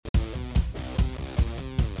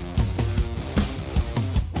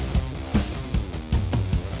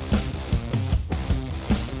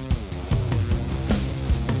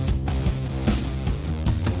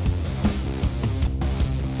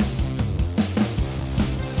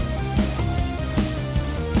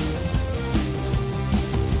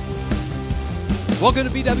Welcome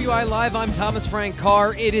to BWI Live. I'm Thomas Frank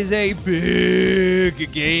Carr. It is a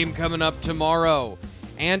big game coming up tomorrow.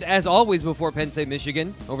 And as always, before Penn State,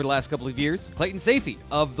 Michigan, over the last couple of years, Clayton Sayfie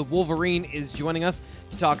of the Wolverine is joining us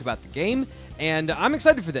to talk about the game. And I'm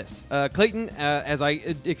excited for this. Clayton, as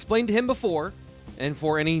I explained to him before, and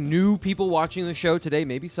for any new people watching the show today,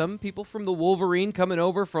 maybe some people from the Wolverine coming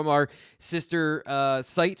over from our sister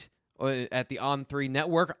site at the On3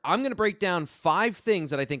 network, I'm going to break down 5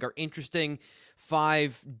 things that I think are interesting,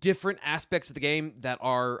 5 different aspects of the game that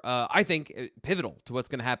are, I think, pivotal to what's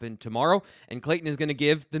going to happen tomorrow. And Clayton is going to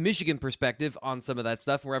give the Michigan perspective on some of that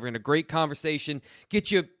stuff. We're having a great conversation, get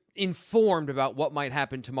you informed about what might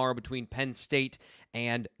happen tomorrow between Penn State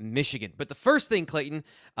and Michigan. But the first thing, Clayton,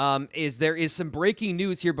 is there is some breaking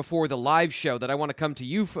news here before the live show that I want to come to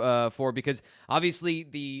you for, because obviously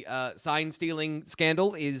the sign stealing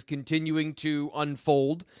scandal is continuing to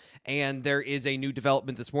unfold, and there is a new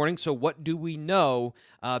development this morning. So what do we know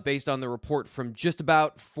based on the report from just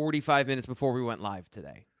about 45 minutes before we went live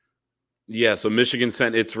today? Yeah, so Michigan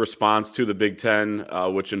sent its response to the Big Ten,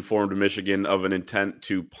 which informed Michigan of an intent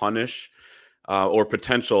to punish or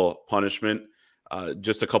potential punishment.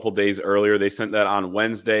 Just a couple days earlier, they sent that on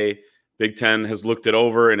Wednesday. Big Ten has looked it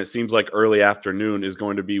over, and it seems like early afternoon is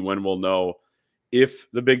going to be when we'll know if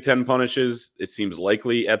the Big Ten punishes. It seems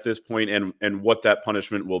likely at this point, and what that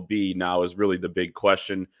punishment will be now is really the big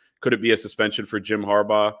question. Could it be a suspension for Jim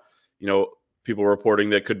Harbaugh? You know, people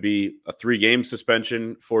reporting that could be a 3-game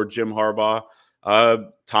suspension for Jim Harbaugh.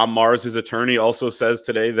 Tom Mars, his attorney, also says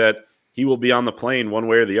today that he will be on the plane one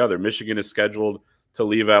way or the other. Michigan is scheduled to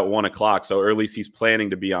leave at 1 o'clock, or at least he's planning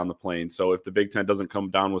to be on the plane. So if the Big Ten doesn't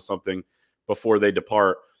come down with something before they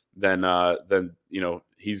depart, then you know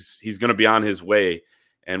he's going to be on his way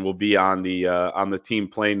and will be on the team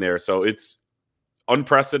plane there. So it's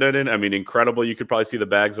unprecedented. I mean, incredible. You could probably see the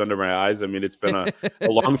bags under my eyes. I mean, it's been a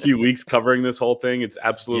long few weeks covering this whole thing. It's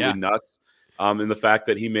absolutely nuts. And the fact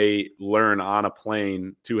that he may learn on a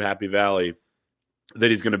plane to Happy Valley that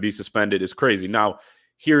he's going to be suspended is crazy. Now,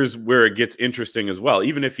 here's where it gets interesting as well.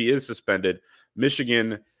 Even if he is suspended,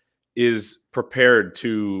 Michigan is prepared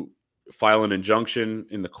to file an injunction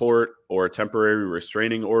in the court or a temporary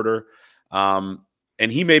restraining order. And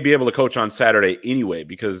he may be able to coach on Saturday anyway,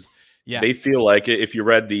 because they feel like, if you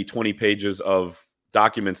read the 20 pages of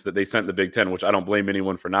documents that they sent the Big Ten, which I don't blame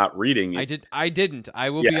anyone for not reading. I didn't. I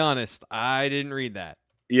will be honest. I didn't read that.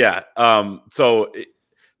 Yeah.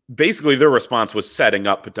 Basically their response was setting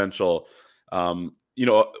up potential, a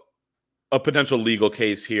potential legal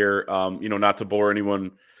case here. Not to bore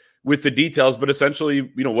anyone with the details, but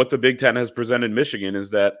essentially, what the Big Ten has presented Michigan is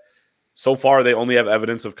that so far they only have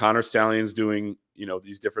evidence of Connor Stalions doing,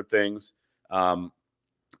 these different things.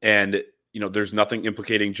 And there's nothing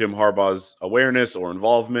implicating Jim Harbaugh's awareness or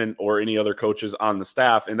involvement or any other coaches on the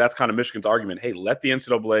staff. And that's kind of Michigan's argument. Hey, let the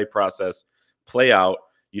NCAA process play out.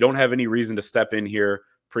 You don't have any reason to step in here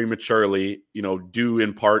prematurely, due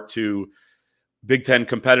in part to Big Ten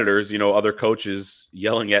competitors, other coaches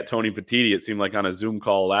yelling at Tony Petitti, it seemed like on a Zoom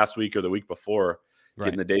call last week or the week before,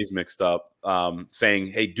 getting the days mixed up, saying,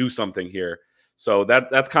 hey, do something here. So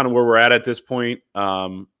that's kind of where we're at this point.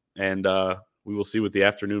 And we will see what the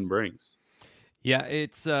afternoon brings. Yeah,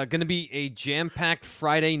 it's going to be a jam-packed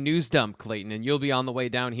Friday news dump, Clayton, and you'll be on the way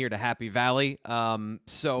down here to Happy Valley.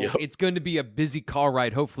 It's going to be a busy car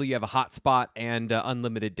ride. Hopefully you have a hot spot and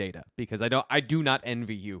unlimited data, because I do not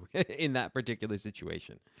envy you in that particular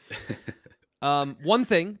situation. One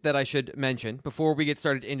thing that I should mention before we get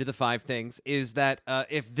started into the 5 things is that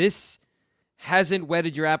if this hasn't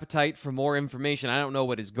whetted your appetite for more information, I don't know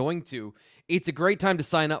what is going to. It's a great time to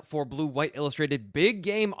sign up for Blue White Illustrated Big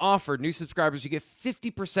Game Offer. New subscribers, you get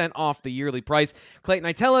 50% off the yearly price. Clayton,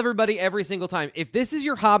 I tell everybody every single time, if this is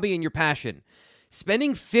your hobby and your passion,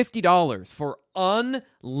 spending $50 for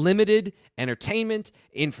unlimited entertainment,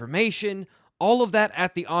 information, all of that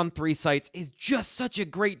at the On3 sites is just such a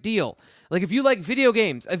great deal. Like, if you like video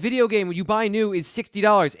games, a video game when you buy new is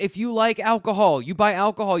 $60. If you like alcohol, you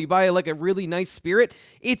buy like a really nice spirit,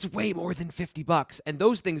 it's way more than $50. And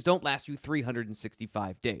those things don't last you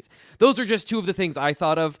 365 days. Those are just 2 of the things I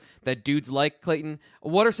thought of that dudes like, Clayton.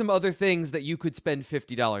 What are some other things that you could spend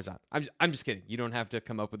 $50 on? I'm just kidding. You don't have to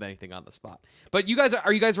come up with anything on the spot. But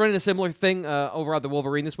are you guys running a similar thing over at the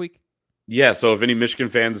Wolverine this week? Yeah, so if any Michigan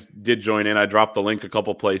fans did join in, I dropped the link a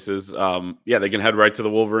couple places. They can head right to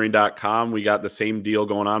thewolverine.com. We got the same deal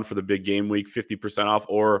going on for the big game week, 50% off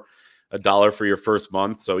or $1 for your first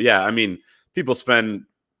month. So, yeah, I mean, people spend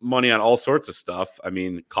money on all sorts of stuff. I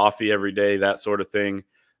mean, coffee every day, that sort of thing.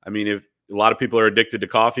 I mean, if a lot of people are addicted to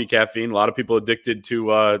coffee, caffeine, a lot of people addicted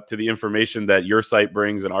to the information that your site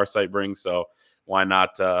brings and our site brings. So why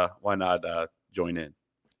not join in?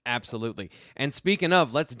 Absolutely. And speaking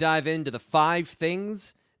of, let's dive into the 5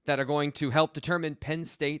 things that are going to help determine Penn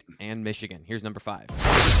State and Michigan. Here's number 5.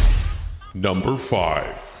 Number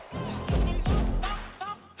 5.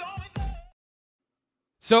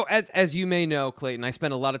 So as you may know, Clayton, I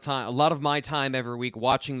spend a lot of my time every week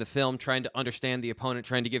watching the film, trying to understand the opponent,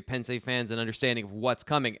 trying to give Penn State fans an understanding of what's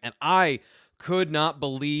coming. And I could not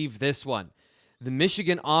believe this one. The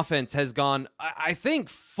Michigan offense has gone, I think,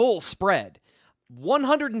 full spread.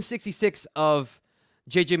 166 of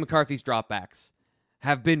J.J. McCarthy's dropbacks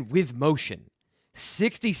have been with motion.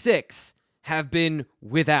 66 have been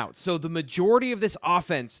without. So the majority of this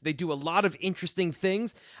offense, they do a lot of interesting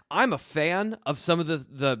things. I'm a fan of some of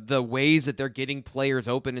the ways that they're getting players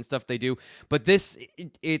open and stuff they do. But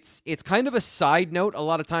it's kind of a side note a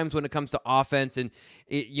lot of times when it comes to offense. And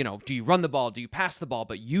do you run the ball? Do you pass the ball?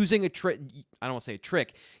 But using a trick, I don't want to say a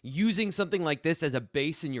trick, using something like this as a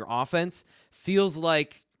base in your offense feels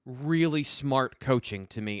like really smart coaching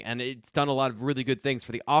to me, and it's done a lot of really good things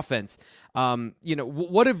for the offense.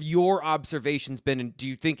 What have your observations been, and do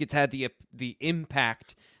you think it's had the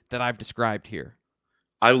impact that I've described here?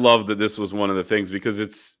 I love that this was one of the things, because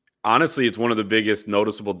it's honestly it's one of the biggest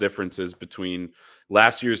noticeable differences between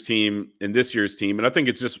last year's team and this year's team, and I think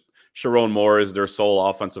it's just Sharon Moore is their sole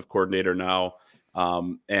offensive coordinator now,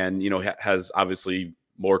 and has obviously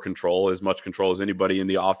more control, as much control as anybody in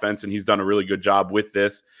the offense, and he's done a really good job with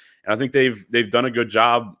this. And I think they've done a good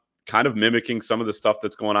job kind of mimicking some of the stuff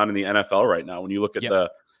that's going on in the NFL right now. When you look at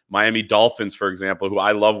the Miami Dolphins, for example, who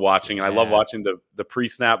I love watching, and I love watching the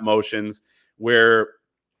pre-snap motions where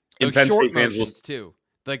those Penn State fans motions too,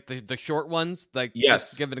 like the short ones, like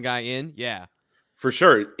just giving a guy in, for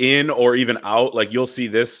sure, in or even out. Like you'll see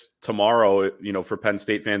this tomorrow, for Penn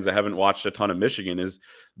State fans that haven't watched a ton of Michigan, is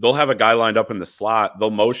they'll have a guy lined up in the slot.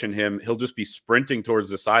 They'll motion him. He'll just be sprinting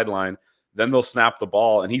towards the sideline. Then they'll snap the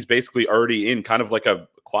ball, and he's basically already in, kind of like a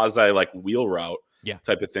quasi like wheel route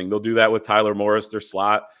type of thing. They'll do that with Tyler Morris, their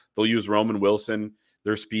slot. They'll use Roman Wilson,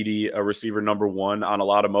 their speedy receiver number 1, on a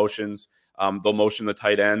lot of motions. They'll motion the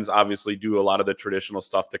tight ends, obviously do a lot of the traditional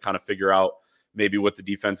stuff to kind of figure out maybe what the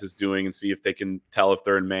defense is doing and see if they can tell if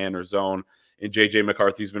they're in man or zone. And J.J.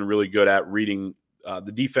 McCarthy's been really good at reading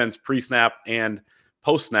the defense pre-snap and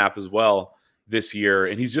post-snap as well this year.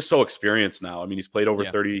 And he's just so experienced now. I mean, he's played over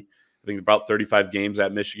 30, I think about 35 games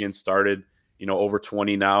at Michigan, started, over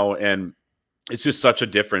 20 now. And it's just such a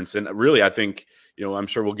difference. And really, I think, I'm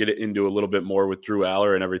sure we'll get it into a little bit more with Drew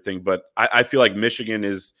Aller and everything, but I feel like Michigan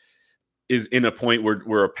is in a point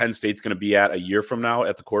where Penn State's going to be at a year from now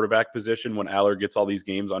at the quarterback position when Aller gets all these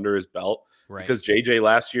games under his belt. Right. Because JJ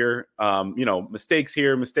last year, mistakes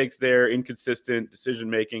here, mistakes there, inconsistent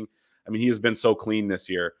decision-making. I mean, he has been so clean this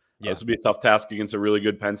year. This will be a tough task against a really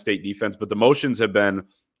good Penn State defense, but the motions have been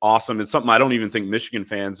awesome. It's something I don't even think Michigan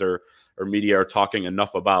fans or media are talking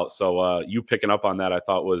enough about. So you picking up on that, I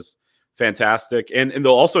thought was fantastic. And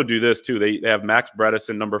they'll also do this too. They have Max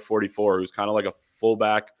Bredesen, number 44, who's kind of like a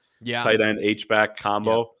fullback, tight end, H-back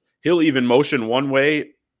combo. He'll even motion one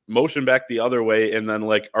way, motion back the other way, and then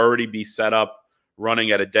like already be set up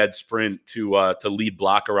running at a dead sprint to lead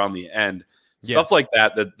block around the end. Stuff like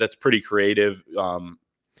that's pretty creative.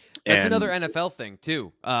 That's another NFL thing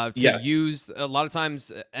too. Use a lot of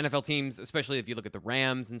times NFL teams, especially if you look at the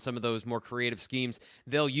Rams and some of those more creative schemes,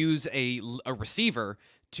 they'll use a receiver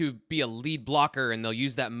to be a lead blocker, and they'll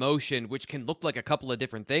use that motion, which can look like a couple of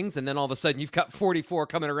different things, and then all of a sudden you've got 44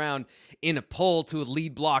 coming around in a pull to a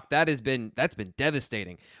lead block. That's been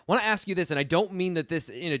devastating. I want to ask you this, and I don't mean that this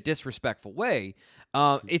in a disrespectful way.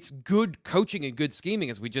 It's good coaching and good scheming,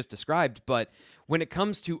 as we just described, but when it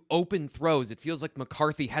comes to open throws, it feels like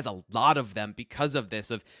McCarthy has a lot of them because of this,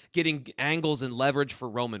 of getting angles and leverage for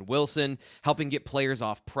Roman Wilson, helping get players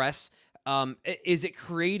off press. Is it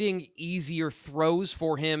creating easier throws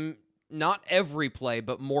for him, not every play,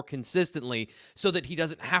 but more consistently, so that he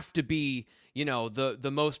doesn't have to be,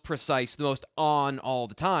 the most precise, the most on all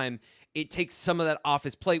the time? It takes some of that off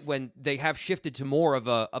his plate when they have shifted to more of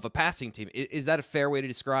a passing team. Is that a fair way to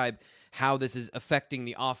describe how this is affecting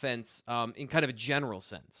the offense in kind of a general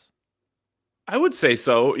sense? I would say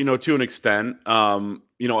so, to an extent. I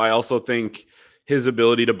also think his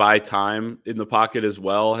ability to buy time in the pocket as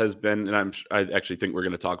well has been, and I actually think we're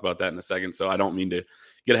going to talk about that in a second, so I don't mean to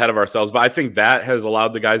get ahead of ourselves, but I think that has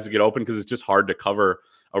allowed the guys to get open, because it's just hard to cover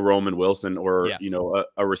a Roman Wilson or,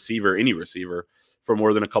 a receiver, any receiver, for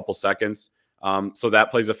more than a couple seconds. So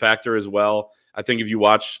that plays a factor as well. I think if you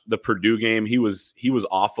watch the Purdue game, he was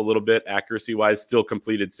off a little bit accuracy-wise, still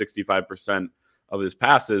completed 65% of his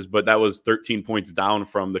passes, but that was 13 points down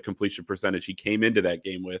from the completion percentage he came into that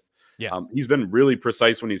game with. Yeah. He's been really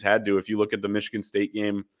precise when he's had to. If you look at the Michigan State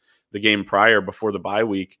game, the game prior before the bye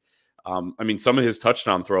week, I mean, some of his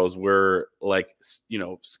touchdown throws were like,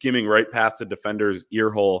 skimming right past the defender's ear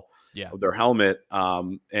hole of their helmet.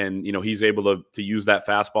 And, he's able to use that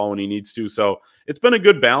fastball when he needs to. So it's been a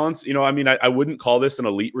good balance. I mean, I wouldn't call this an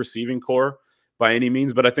elite receiving core by any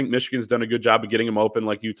means, but I think Michigan's done a good job of getting him open,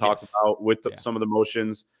 like you talked about, with some of the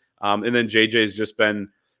motions. And then JJ's just been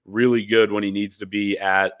really good when he needs to be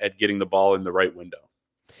at getting the ball in the right window.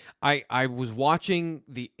 I was watching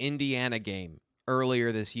the Indiana game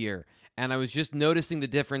earlier this year, and I was just noticing the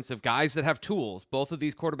difference of guys that have tools. Both of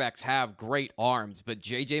these quarterbacks have great arms, but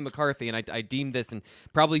J.J. McCarthy, and I deem this, and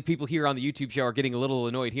probably people here on the YouTube show are getting a little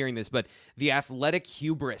annoyed hearing this, but the athletic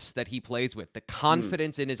hubris that he plays with, the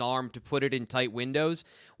confidence in his arm to put it in tight windows,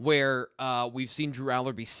 where we've seen Drew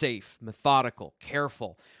Aller be safe, methodical,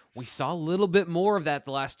 careful. We saw a little bit more of that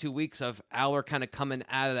the last 2 weeks of Aller kind of coming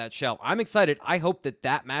out of that shell. I'm excited. I hope that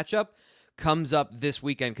matchup comes up this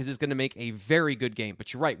weekend because it's going to make a very good game.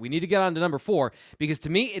 But you're right. We need to get on to number 4 because to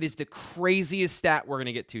me, it is the craziest stat we're going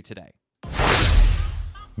to get to today.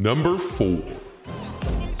 Number 4.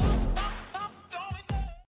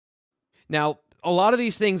 Now, a lot of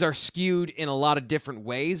these things are skewed in a lot of different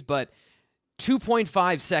ways, but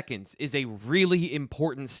 2.5 seconds is a really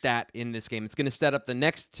important stat in this game. It's going to set up the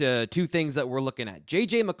next 2 things that we're looking at.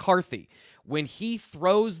 J.J. McCarthy, when he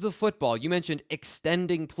throws the football, you mentioned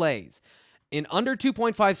extending plays. In under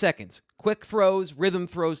 2.5 seconds, quick throws, rhythm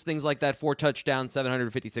throws, things like that, 4 touchdowns,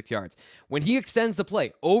 756 yards. When he extends the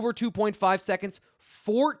play over 2.5 seconds,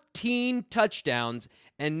 14 touchdowns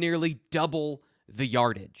and nearly double the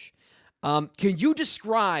yardage. Can you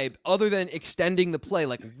describe, other than extending the play,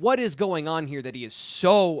 like what is going on here that he is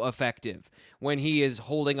so effective when he is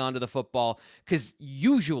holding onto the football? Because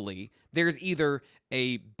usually there's either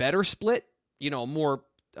a better split,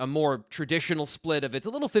 a more traditional split of it's a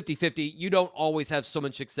little 50-50. You don't always have so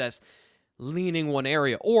much success leaning one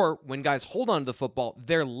area. Or when guys hold on to the football,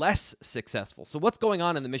 they're less successful. So what's going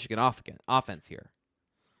on in the Michigan offense here?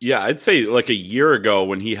 Yeah, I'd say like a year ago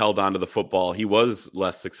when he held onto the football, he was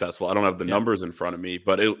less successful. I don't have the numbers in front of me,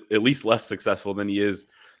 but at least less successful than he is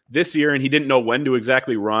this year. And he didn't know when to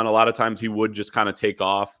exactly run. A lot of times he would just kind of take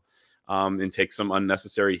off and take some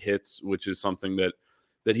unnecessary hits, which is something that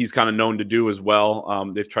he's kind of known to do as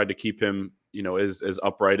well. They've tried to keep him, as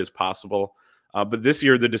upright as possible. But this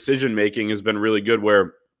year, the decision making has been really good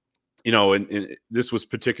where, and this was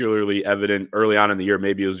particularly evident early on in the year.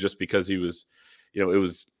 Maybe it was just because he was, it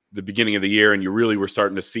was the beginning of the year and you really were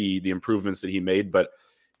starting to see the improvements that he made. But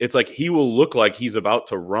it's like he will look like he's about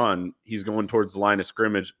to run. He's going towards the line of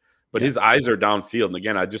scrimmage, but his eyes are downfield. And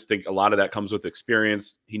again, I just think a lot of that comes with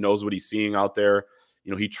experience. He knows what he's seeing out there.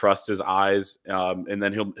 He trusts his eyes, and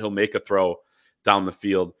then he'll make a throw down the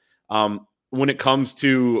field. When it comes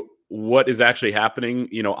to what is actually happening,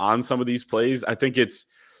 on some of these plays, I think it's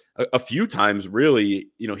a few times really,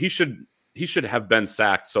 he should have been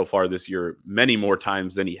sacked so far this year many more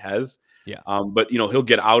times than he has. Yeah. But he'll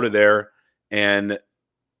get out of there and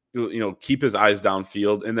keep his eyes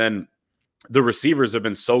downfield. And then the receivers have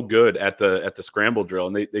been so good at the scramble drill,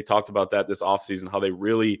 and they talked about that this offseason, how they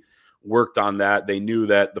really worked on that. They knew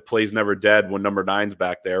that the play's never dead when number 9's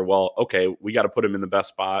back there. Well, okay, we got to put him in the best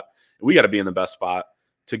spot. We got to be in the best spot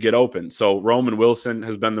to get open. So Roman Wilson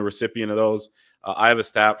has been the recipient of those. I have a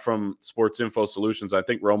stat from Sports Info Solutions. I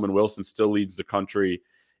think Roman Wilson still leads the country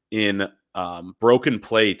in broken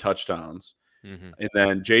play touchdowns. Mm-hmm. And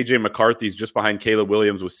then J.J. McCarthy's just behind Caleb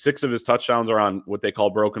Williams with 6 of his touchdowns are on what they call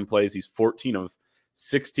broken plays. He's 14 of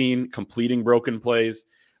 16 completing broken plays.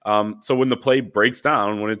 So when the play breaks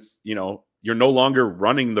down, when it's, you're no longer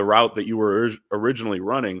running the route that you were originally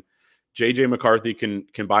running, J.J. McCarthy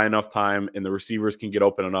can buy enough time and the receivers can get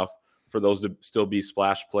open enough for those to still be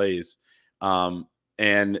splash plays.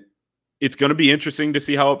 And it's going to be interesting to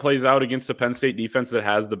see how it plays out against the Penn State defense that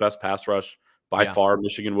has the best pass rush by far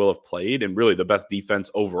Michigan will have played, and really the best defense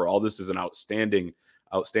overall. This is an outstanding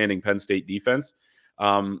Penn State defense.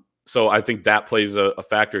 So I think that plays a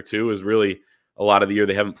factor too, is really a lot of the year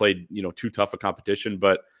they haven't played, too tough a competition,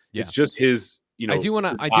 but it's just his, I do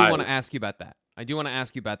want to ask you about that.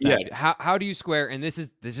 Yeah. How do you square, and this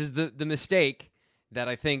is the mistake that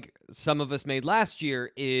I think some of us made last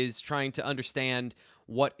year, is trying to understand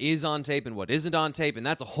what is on tape and what isn't on tape, and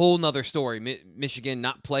that's a whole nother story. Michigan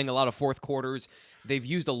not playing a lot of fourth quarters. They've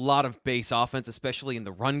used a lot of base offense, especially in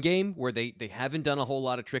the run game, where they haven't done a whole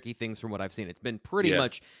lot of tricky things from what I've seen. It's been pretty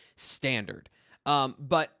much standard.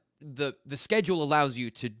 But the schedule allows you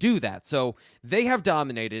to do that. So they have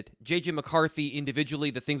dominated. JJ McCarthy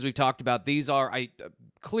individually, the things we've talked about, these are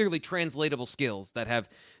clearly translatable skills that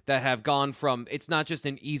have gone from, it's not just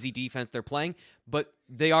an easy defense they're playing, but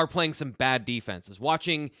they are playing some bad defenses.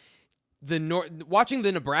 Watching the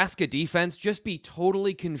Nebraska defense just be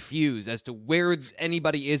totally confused as to where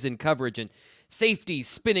anybody is in coverage, and safety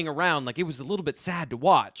spinning around, like, it was a little bit sad to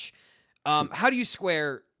watch. How do you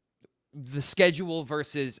square the schedule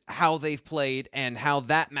versus how they've played and how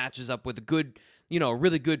that matches up with a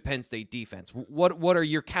really good Penn State defense? What are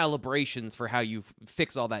your calibrations for how you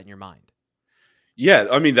fix all that in your mind? Yeah,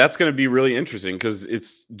 I mean, that's going to be really interesting because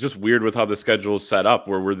it's just weird with how the schedule is set up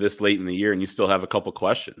where we're this late in the year and you still have a couple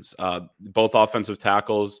questions. Both offensive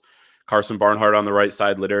tackles, Carson Barnhart on the right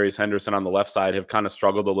side, Ladarius Henderson on the left side, have kind of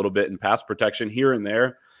struggled a little bit in pass protection here and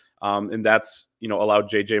there. And that's, allowed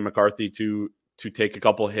JJ McCarthy to take a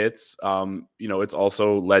couple hits. It's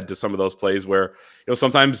also led to some of those plays where,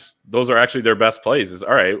 sometimes those are actually their best plays. Is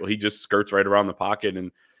all right, well, he just skirts right around the pocket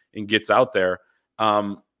and gets out there.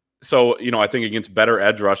 So, I think against better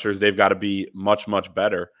edge rushers, they've got to be much, much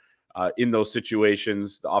better in those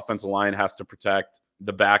situations. The offensive line has to protect.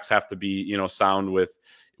 The backs have to be, sound with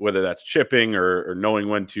whether that's chipping or knowing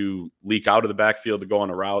when to leak out of the backfield to go on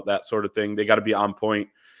a route, that sort of thing. They got to be on point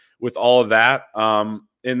with all of that.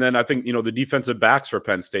 And then I think, the defensive backs for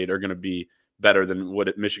Penn State are going to be better than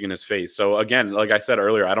what Michigan has faced. So again, like I said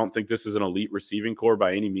earlier, I don't think this is an elite receiving core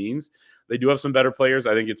by any means. They do have some better players.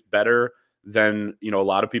 I think it's better than, a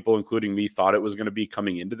lot of people, including me, thought it was going to be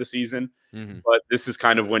coming into the season. Mm-hmm. But this is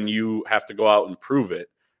kind of when you have to go out and prove it,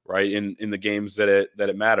 right, in the games that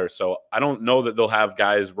it matters. So I don't know that they'll have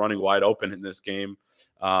guys running wide open in this game.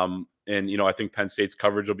 And, I think Penn State's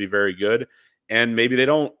coverage will be very good. And maybe they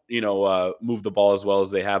don't, move the ball as well as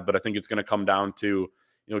they have. But I think it's going to come down to,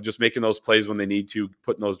 just making those plays when they need to,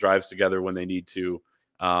 putting those drives together when they need to.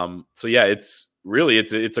 So yeah, it's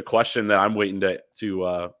a question that I'm waiting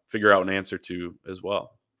to figure out an answer to as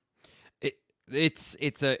well. It's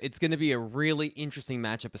going to be a really interesting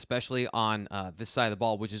matchup, especially on this side of the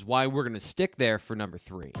ball, which is why we're going to stick there for number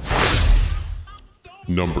 3.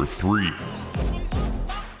 Number 3.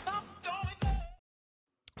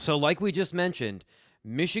 So like we just mentioned,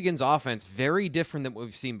 Michigan's offense, very different than what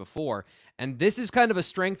we've seen before. And this is kind of a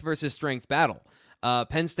strength versus strength battle.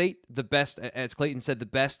 Penn State, the best, as Clayton said, the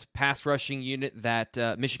best pass rushing unit that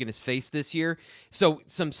Michigan has faced this year. So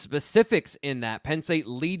some specifics in that, Penn State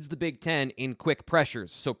leads the Big Ten in quick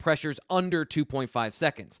pressures. So pressures under 2.5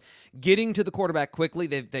 seconds. Getting to the quarterback quickly,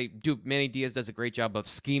 Manny Diaz does a great job of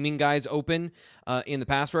scheming guys open in the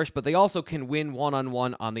pass rush, but they also can win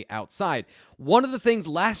one-on-one on the outside. One of the things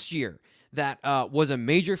last year that was a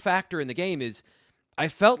major factor in the game is I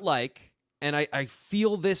felt like, and I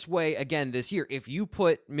feel this way again this year, if you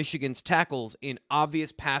put Michigan's tackles in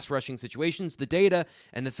obvious pass rushing situations, the data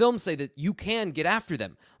and the film say that you can get after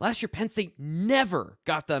them. Last year, Penn State never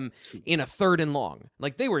got them in a 3rd and long.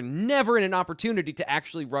 Like, they were never in an opportunity to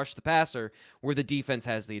actually rush the passer where the defense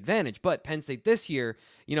has the advantage. But Penn State this year,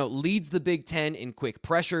 leads the Big Ten in quick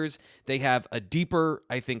pressures. They have a deeper,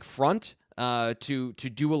 I think, front to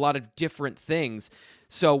do a lot of different things.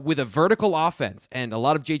 So with a vertical offense, and a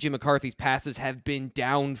lot of J.J. McCarthy's passes have been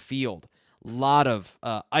downfield, a lot of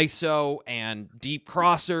ISO and deep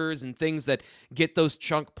crossers and things that get those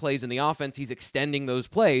chunk plays in the offense. He's extending those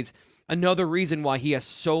plays. Another reason why he has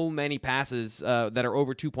so many passes that are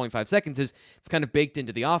over 2.5 seconds is it's kind of baked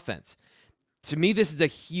into the offense. To me, this is a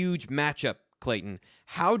huge matchup, Clayton.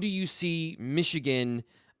 How do you see Michigan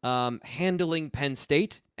handling Penn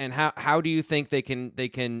State, and how do you think they can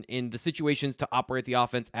in the situations to operate the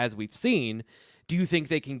offense as we've seen, do you think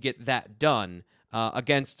they can get that done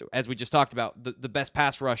against, as we just talked about, the best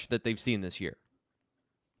pass rush that they've seen this year?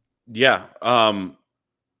 Yeah.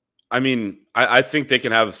 I mean, I think they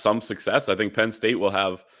can have some success. I think Penn State will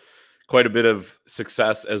have quite a bit of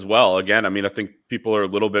success as well. Again, I mean, I think people are a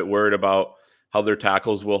little bit worried about how their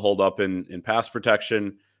tackles will hold up in pass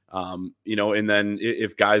protection. And then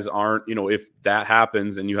if guys aren't, if that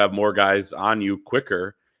happens and you have more guys on you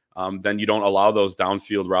quicker, then you don't allow those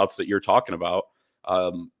downfield routes that you're talking about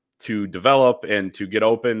to develop and to get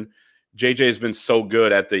open. JJ has been so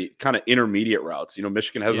good at the kind of intermediate routes.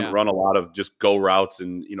 Michigan hasn't run a lot of just go routes,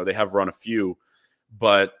 and, they have run a few,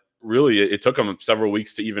 but really it took them several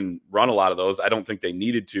weeks to even run a lot of those. I don't think they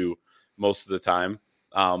needed to most of the time.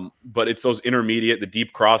 But it's those intermediate, the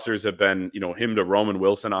deep crossers have been, him to Roman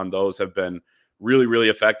Wilson on those have been really, really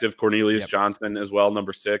effective. Cornelius Johnson as well,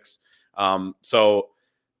 number 6. So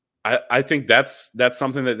I think that's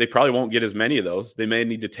something that they probably won't get as many of those. They may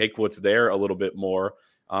need to take what's there a little bit more.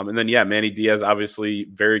 And then, yeah, Manny Diaz, obviously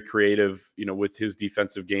very creative, with his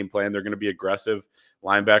defensive game plan. They're going to be aggressive.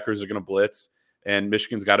 Linebackers are going to blitz, and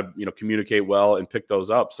Michigan's got to, communicate well and pick those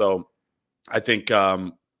up. So I think,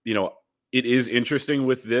 it is interesting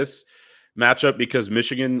with this matchup because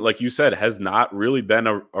Michigan, like you said, has not really been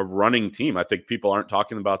a running team. I think people aren't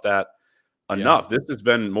talking about that enough. This has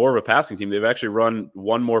been more of a passing team. They've actually run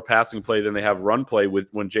one more passing play than they have run play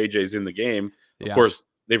when JJ's in the game. Of course,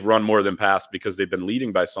 they've run more than pass because they've been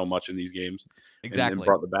leading by so much in these games and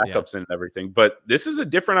brought the backups in and everything. But this is a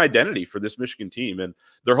different identity for this Michigan team, and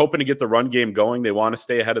they're hoping to get the run game going. They want to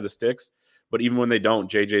stay ahead of the sticks. But even when they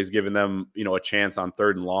don't, JJ's given them, a chance on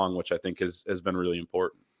 3rd and long, which I think has been really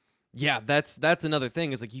important. Yeah, that's another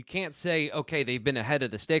thing is like you can't say, okay, they've been ahead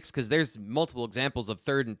of the sticks because there's multiple examples of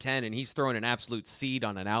 3rd and 10, and he's throwing an absolute seed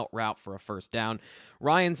on an out route for a first down.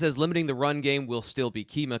 Ryan says limiting the run game will still be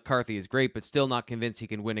key. McCarthy is great, but still not convinced he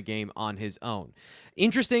can win a game on his own.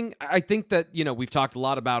 Interesting. I think that, we've talked a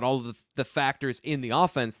lot about all of the factors in the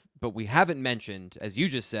offense, but we haven't mentioned, as you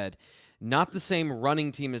just said, not the same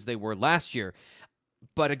running team as they were last year.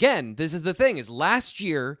 But again, this is the thing, is last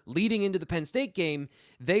year, leading into the Penn State game,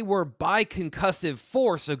 they were by concussive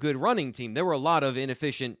force a good running team. There were a lot of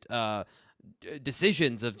inefficient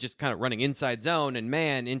decisions of just kind of running inside zone and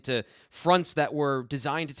man into fronts that were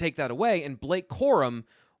designed to take that away, and Blake Corum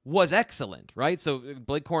was excellent, right? So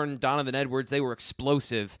Blake Corum, Donovan Edwards, they were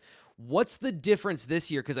explosive. What's the difference this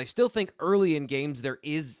year? Because I still think early in games there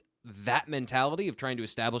is that mentality of trying to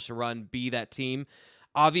establish a run, be that team.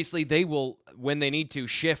 Obviously, they will, when they need to,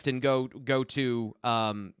 shift and go to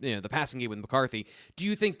the passing game with McCarthy. Do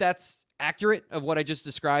you think that's accurate of what I just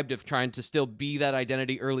described of trying to still be that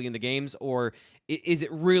identity early in the games, or is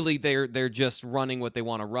it really they're just running what they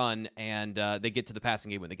want to run and they get to the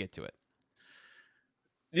passing game when they get to it?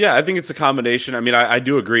 Yeah, I think it's a combination. I mean, I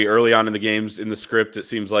do agree. Early on in the games, in the script, it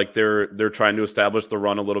seems like they're trying to establish the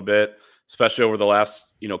run a little bit, especially over the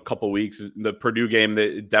last couple weeks. The Purdue game,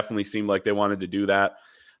 it definitely seemed like they wanted to do that.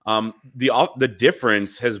 The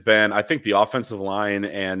difference has been, I think, the offensive line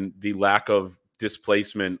and the lack of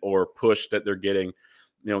displacement or push that they're getting.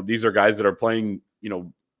 These are guys that are playing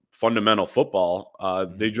fundamental football.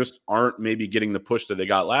 They just aren't maybe getting the push that they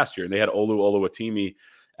got last year. And they had Olu Oluwatimi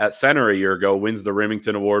at center a year ago, wins the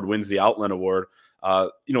Remington Award, wins the Outland Award.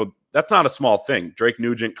 That's not a small thing. Drake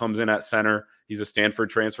Nugent comes in at center. He's a Stanford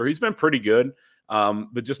transfer. He's been pretty good,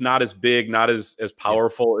 but just not as big, not as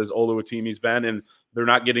powerful as Oluwatimi's been. And they're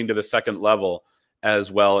not getting to the second level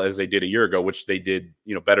as well as they did a year ago, which they did,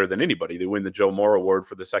 better than anybody. They win the Joe Moore Award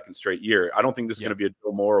for the second straight year. I don't think this is going to be a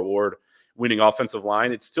Joe Moore Award winning offensive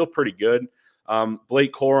line. It's still pretty good.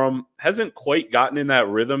 Blake Corum hasn't quite gotten in that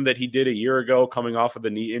rhythm that he did a year ago coming off of the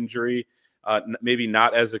knee injury. Maybe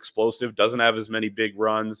not as explosive, doesn't have as many big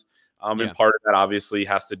runs. And part of that obviously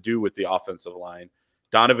has to do with the offensive line.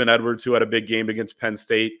 Donovan Edwards, who had a big game against Penn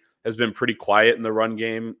State, has been pretty quiet in the run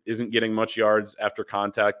game, isn't getting much yards after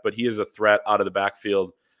contact, but he is a threat out of the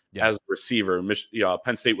backfield as a receiver.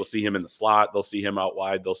 Penn State will see him in the slot. They'll see him out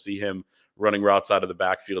wide. They'll see him running routes out of the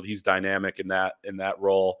backfield. He's dynamic in that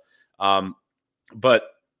role. But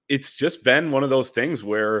it's just been one of those things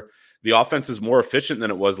where the offense is more efficient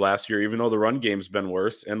than it was last year, even though the run game's been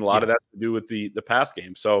worse. And a lot of that to do with the pass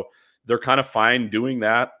game. So they're kind of fine doing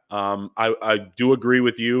that. I do agree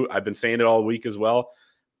with you. I've been saying it all week as well.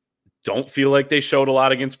 Don't feel like they showed a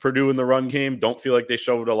lot against Purdue in the run game. Don't feel like they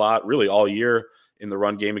showed a lot really all year in the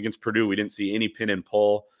run game against Purdue. We didn't see any pin and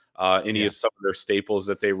pull, any of some of their staples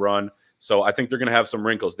that they run. So I think they're going to have some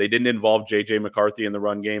wrinkles. They didn't involve J.J. McCarthy in the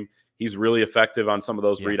run game. He's really effective on some of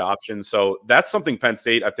those read options. So that's something Penn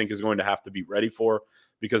State, I think, is going to have to be ready for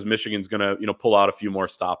because Michigan's going to, pull out a few more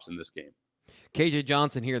stops in this game. KJ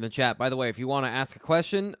Johnson here in the chat. By the way, if you want to ask a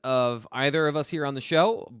question of either of us here on the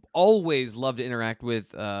show, always love to interact with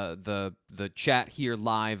the chat here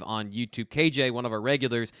live on YouTube. KJ, one of our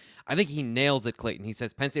regulars, I think he nails it, Clayton. He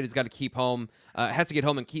says Penn State has got to has to get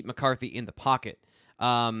home and keep McCarthy in the pocket.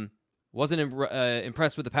 Wasn't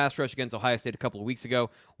impressed with the pass rush against Ohio State a couple of weeks ago.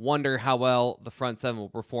 Wonder how well the front seven will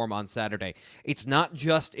perform on Saturday. It's not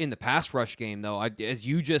just in the pass rush game, though. As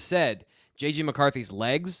you just said, J.J. McCarthy's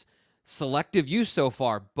legs, selective use so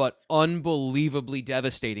far, but unbelievably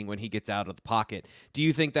devastating when he gets out of the pocket. Do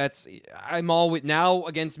you think I'm always, now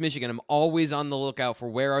against Michigan, I'm always on the lookout for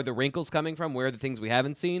where are the wrinkles coming from, where are the things we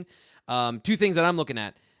haven't seen? Two things that I'm looking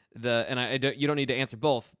at. You don't need to answer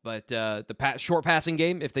both, but the short passing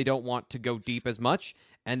game, if they don't want to go deep as much,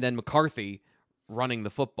 and then McCarthy running the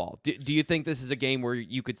football. Do you think this is a game where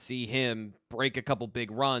you could see him break a couple big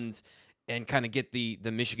runs and kind of get the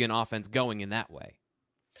Michigan offense going in that way?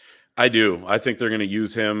 I do. I think they're going to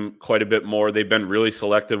use him quite a bit more. They've been really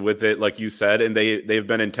selective with it, like you said, and they've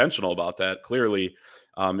been intentional about that clearly.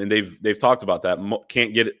 And they've talked about that.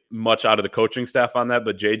 Can't get much out of the coaching staff on that,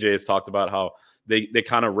 but JJ has talked about how they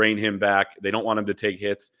kind of rein him back. They don't want him to take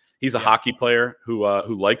hits. He's a hockey player who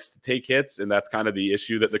likes to take hits, and that's kind of the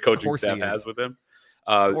issue that the coaching staff has with him.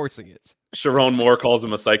 Of course he is. Sharon Moore calls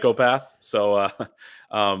him a psychopath. So,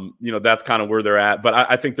 that's kind of where they're at. But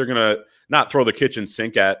I think they're going to not throw the kitchen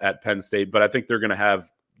sink at Penn State, but I think they're going to have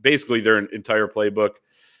basically their entire playbook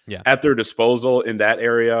at their disposal in that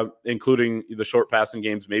area, including the short passing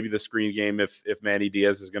games, maybe the screen game if Manny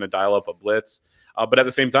Diaz is going to dial up a blitz. But at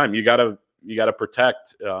the same time, you got to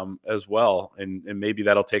protect as well, and maybe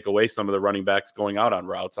that'll take away some of the running backs going out on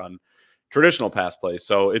routes on traditional pass plays.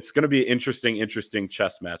 So it's going to be an interesting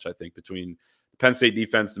chess match, I think, between the Penn State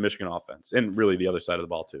defense, the Michigan offense, and really the other side of the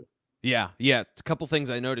ball too. Yeah. It's a couple things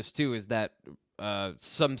I noticed too is that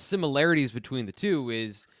some similarities between the two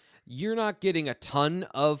is you're not getting a ton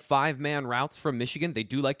of 5-man routes from Michigan. They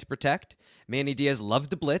do like to protect. Manny Diaz loves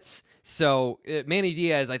to blitz. So Manny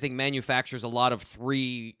Diaz, I think, manufactures a lot of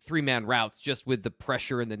three-man routes just with the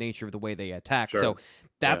pressure and the nature of the way they attack. Sure. So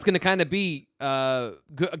that's going to kind of be,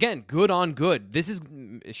 good on good. This is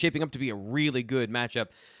shaping up to be a really good matchup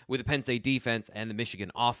with the Penn State defense and the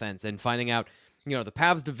Michigan offense. And finding out, the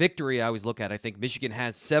paths to victory I always look at. I think Michigan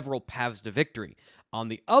has several paths to victory. On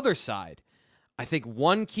the other side, I think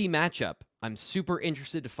one key matchup, I'm super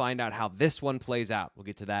interested to find out how this one plays out. We'll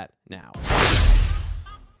get to that now.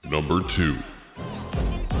 Number 2.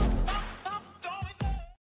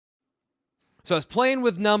 So I was playing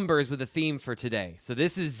with numbers with a theme for today. So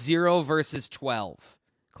this is 0 versus 12,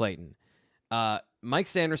 Clayton. Mike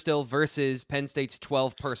Sanderstill versus Penn State's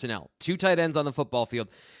 12 personnel. 2 tight ends on the football field.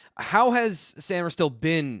 How has Sanderstill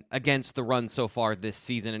been against the run so far this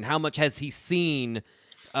season, and how much has he seen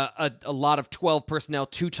a lot of 12 personnel,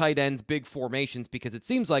 2 tight ends, big formations? Because it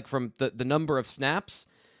seems like from the number of snaps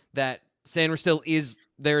that Sanderstill is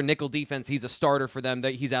their nickel defense, he's a starter for them,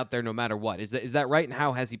 that he's out there no matter what. Is that right, and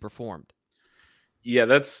how has he performed? Yeah,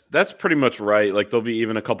 that's pretty much right. Like there'll be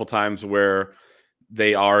even a couple times where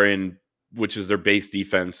they are in, which is their base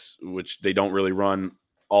defense, which they don't really run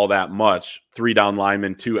all that much. 3 down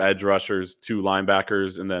linemen, 2 edge rushers, 2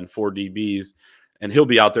 linebackers, and then 4 DBs. And he'll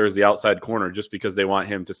be out there as the outside corner just because they want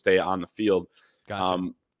him to stay on the field.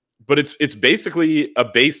 Gotcha. But it's basically a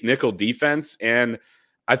base nickel defense. And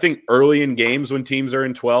I think early in games when teams are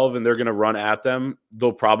in 12 and they're going to run at them,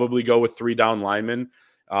 they'll probably go with 3 down linemen.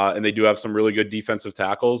 And they do have some really good defensive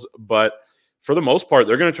tackles. But for the most part,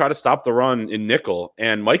 they're going to try to stop the run in nickel.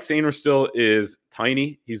 And Mike Sanderstill is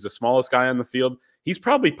tiny. He's the smallest guy on the field. He's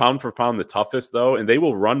probably pound for pound the toughest, though, and they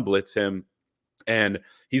will run blitz him. And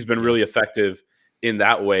he's been really effective in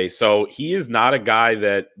that way. So he is not a guy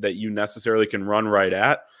that you necessarily can run right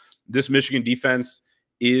at. This Michigan defense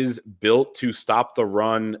is built to stop the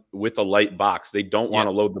run with a light box. They don't want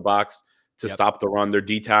to load the box to stop the run. Their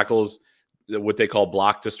D tackles, what they call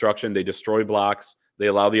block destruction, they destroy blocks. They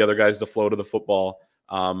allow the other guys to flow to the football.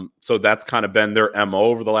 So that's kind of been their MO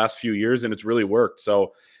over the last few years, and it's really worked.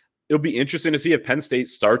 So it'll be interesting to see if Penn State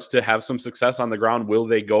starts to have some success on the ground. Will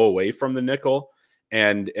they go away from the nickel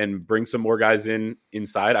and bring some more guys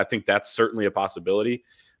inside? I think that's certainly a possibility.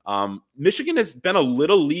 Michigan has been a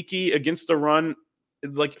little leaky against the run,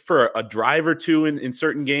 like for a drive or two in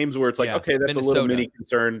certain games where it's like, okay, that's Minnesota. A little mini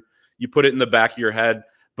concern. You put it in the back of your head,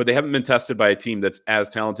 but they haven't been tested by a team that's as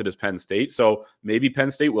talented as Penn State. So maybe Penn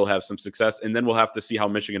State will have some success, and then we'll have to see how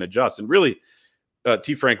Michigan adjusts. And really,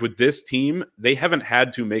 T. Frank, with this team, they haven't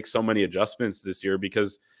had to make so many adjustments this year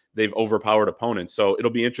because they've overpowered opponents. So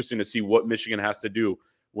it'll be interesting to see what Michigan has to do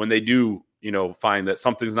when they do, find that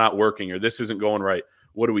something's not working or this isn't going right.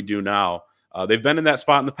 What do we do now? They've been in that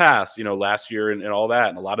spot in the past, last year and all that.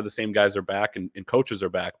 And a lot of the same guys are back and coaches are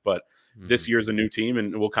back. But this year's a new team,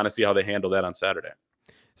 and we'll kind of see how they handle that on Saturday.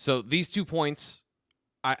 So these 2 points,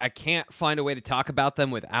 I can't find a way to talk about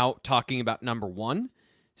them without talking about number 1.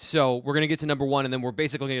 So we're going to get to number 1, and then we're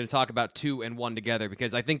basically going to talk about 2 and 1 together,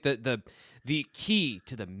 because I think that the key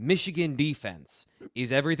to the Michigan defense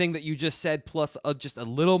is everything that you just said, plus just a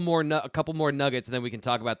little more, a couple more nuggets, and then we can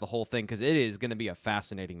talk about the whole thing, because it is going to be a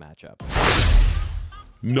fascinating matchup.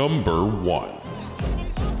 Number 1.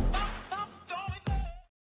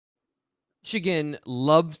 Michigan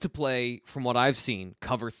loves to play, from what I've seen,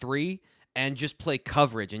 cover 3 and just play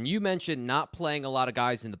coverage. And you mentioned not playing a lot of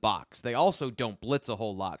guys in the box. They also don't blitz a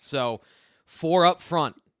whole lot. So 4 up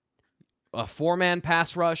front, a 4-man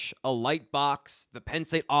pass rush, a light box, the Penn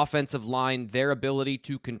State offensive line, their ability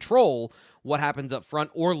to control what happens up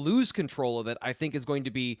front or lose control of it, I think is going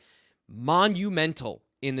to be monumental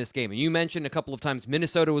in this game. And you mentioned a couple of times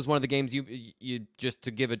Minnesota was one of the games you just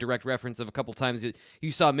to give a direct reference of a couple of times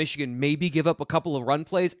you saw Michigan maybe give up a couple of run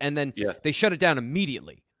plays and then they shut it down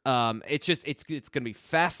immediately. It's going to be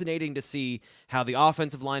fascinating to see how the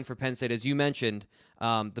offensive line for Penn State, as you mentioned,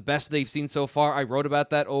 the best they've seen so far. I wrote about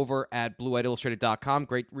that over at BlueWhiteIllustrated.com.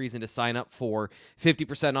 Great reason to sign up for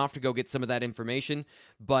 50% off to go get some of that information.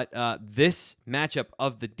 But this matchup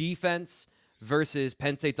of the defense versus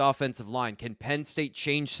Penn State's offensive line, can Penn State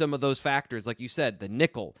change some of those factors, like you said, the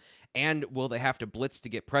nickel, and will they have to blitz to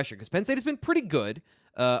get pressure? Because Penn State has been pretty good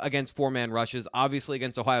against four-man rushes. Obviously,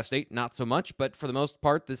 against Ohio State, not so much, but for the most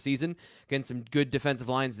part this season, against some good defensive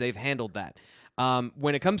lines, they've handled that.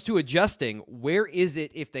 When it comes to adjusting, where is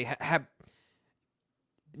it if they have...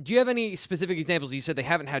 Do you have any specific examples? You said they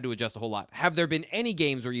haven't had to adjust a whole lot. Have there been any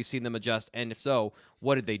games where you've seen them adjust? And if so,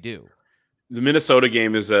 what did they do? The Minnesota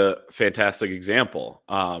game is a fantastic example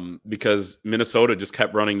because Minnesota just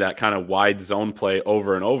kept running that kind of wide zone play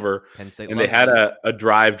over and over. Penn State and they had a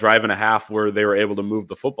drive and a half where they were able to move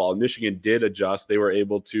the football. And Michigan did adjust. They were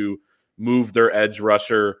able to move their edge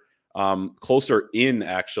rusher closer in,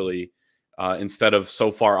 actually, instead of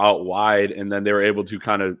so far out wide. And then they were able to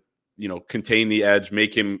kind of, contain the edge,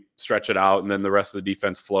 make him stretch it out, and then the rest of the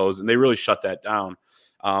defense flows. And they really shut that down.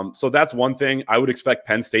 So that's one thing. I would expect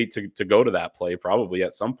Penn State to go to that play probably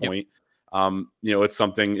at some point. Yep. It's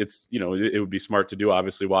something it would be smart to do,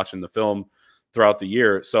 obviously, watching the film throughout the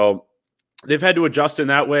year. So they've had to adjust in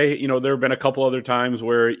that way. There have been a couple other times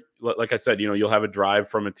where, like I said, you'll have a drive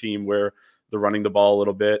from a team where they're running the ball a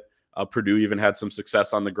little bit. Purdue even had some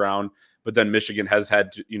success on the ground, but then Michigan has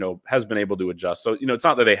been able to adjust. So, it's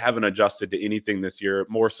not that they haven't adjusted to anything this year,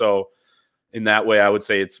 more so. In that way, I would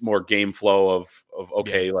say it's more game flow of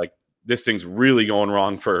okay, like this thing's really going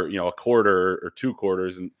wrong for, a quarter or two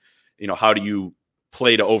quarters. And, how do you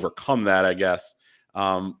play to overcome that, I guess.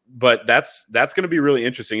 But that's going to be really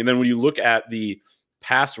interesting. And then when you look at the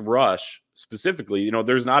pass rush specifically,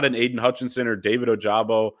 there's not an Aiden Hutchinson or David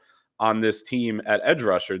Ojabo on this team at edge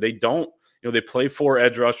rusher. They don't, they play 4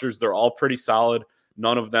 edge rushers. They're all pretty solid.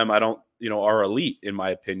 None of them, are elite in my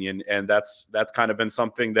opinion. And that's kind of been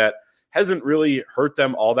something that hasn't really hurt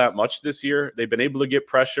them all that much this year. They've been able to get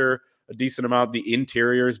pressure a decent amount. The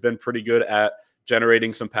interior has been pretty good at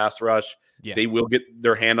generating some pass rush. Yeah. They will get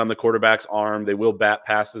their hand on the quarterback's arm. They will bat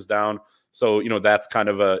passes down. So, that's kind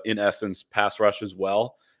of in essence, pass rush as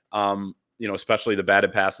well. Especially the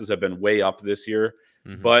batted passes have been way up this year.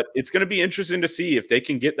 Mm-hmm. But it's going to be interesting to see if they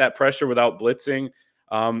can get that pressure without blitzing.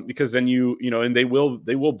 Because then and they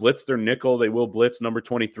will blitz their nickel. They will blitz number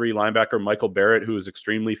 23 linebacker Michael Barrett, who is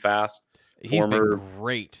extremely fast. He's been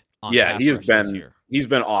great. He's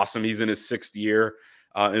been awesome. He's in his 6th year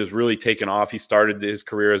and has really taken off. He started his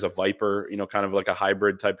career as a Viper, kind of like a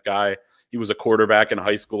hybrid type guy. He was a quarterback in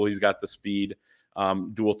high school. He's got the speed,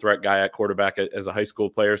 dual threat guy at quarterback as a high school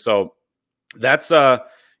player. So that's I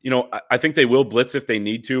think they will blitz if they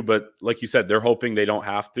need to, but like you said, they're hoping they don't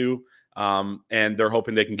have to. And they're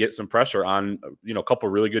hoping they can get some pressure on, a couple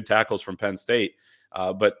of really good tackles from Penn State.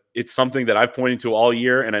 But it's something that I've pointed to all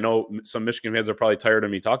year. And I know some Michigan fans are probably tired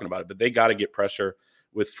of me talking about it, but they got to get pressure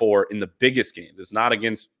with 4 in the biggest games. It's not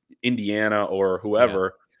against Indiana or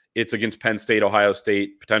whoever. Yeah. It's against Penn State, Ohio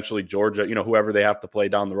State, potentially Georgia, whoever they have to play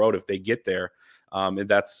down the road if they get there. And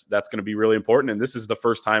that's going to be really important. And this is the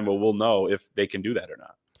first time where we'll know if they can do that or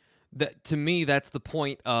not. To me, that's the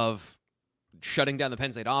point of shutting down the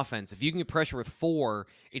Penn State offense. If you can get pressure with 4,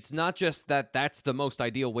 it's not just that that's the most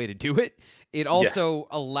ideal way to do it. It also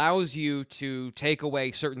allows you to take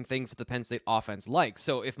away certain things that the Penn State offense likes.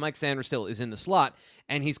 So if Mike Sanderstill is in the slot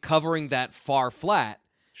and he's covering that far flat,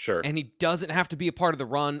 sure, and he doesn't have to be a part of the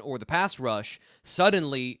run or the pass rush,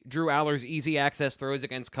 suddenly Drew Aller's easy access throws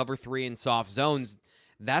against cover 3 and soft zones,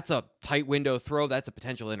 that's a tight window throw. That's a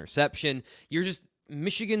potential interception.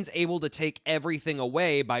 Michigan's able to take everything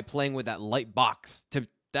away by playing with that light box.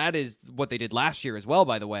 That is what they did last year as well,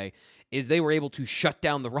 by the way, is they were able to shut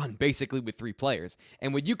down the run basically with 3 players.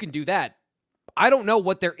 And when you can do that, I don't know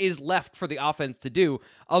what there is left for the offense to do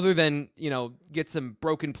other than, get some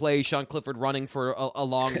broken plays, Sean Clifford running for a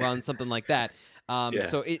long run, something like that.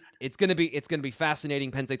 So it's going to be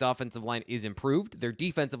fascinating. Penn State's offensive line is improved. Their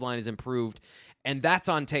defensive line is improved. And that's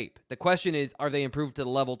on tape. The question is, are they improved to the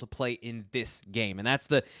level to play in this game? And that's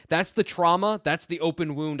the trauma. That's the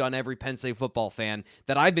open wound on every Penn State football fan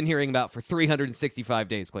that I've been hearing about for 365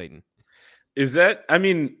 days, Clayton. Is that,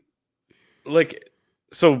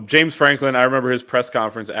 so James Franklin, I remember his press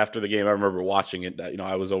conference after the game. I remember watching it.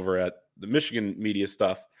 I was over at the Michigan media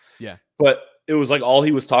stuff. Yeah. But it was like all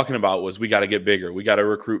he was talking about was we got to get bigger, we got to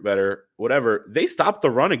recruit better, whatever. They stopped the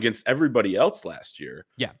run against everybody else last year.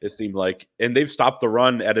 Yeah. It seemed like, and they've stopped the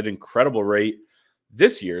run at an incredible rate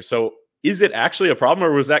this year. So is it actually a problem,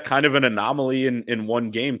 or was that kind of an anomaly in one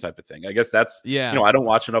game type of thing? I guess that's, I don't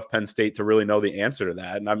watch enough Penn State to really know the answer to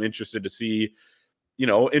that. And I'm interested to see,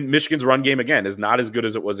 in Michigan's run game, again, is not as good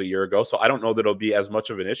as it was a year ago. So I don't know that it'll be as much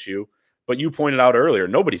of an issue. But you pointed out earlier,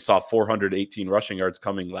 nobody saw 418 rushing yards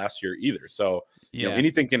coming last year either. So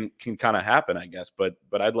anything can kind of happen, I guess. But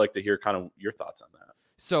I'd like to hear kind of your thoughts on that.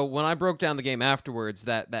 So when I broke down the game afterwards,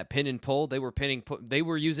 that pin and pull, they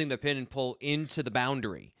were using the pin and pull into the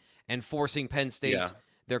boundary and forcing Penn State,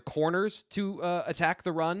 their corners, to attack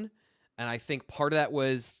the run. And I think part of that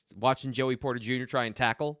was watching Joey Porter Jr. try and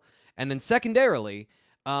tackle. And then secondarily,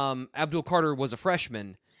 Abdul Carter was a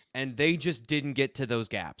freshman, and they just didn't get to those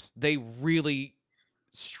gaps. They really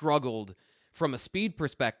struggled from a speed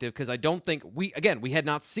perspective, because I don't think we had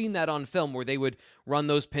not seen that on film where they would run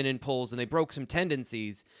those pin and pulls, and they broke some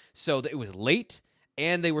tendencies. So it was late,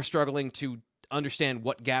 and they were struggling to understand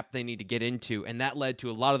what gap they need to get into, and that led to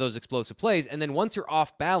a lot of those explosive plays. And then once you're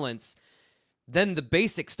off balance, then the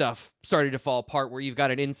basic stuff started to fall apart, where you've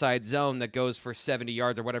got an inside zone that goes for 70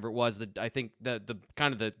 yards or whatever it was. I think the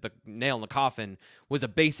kind of the nail in the coffin was a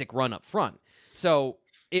basic run up front. So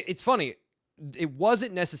it's funny. It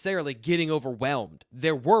wasn't necessarily getting overwhelmed.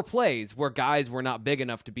 There were plays where guys were not big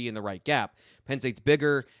enough to be in the right gap. Penn State's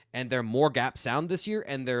bigger, and they're more gap sound this year,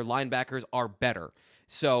 and their linebackers are better.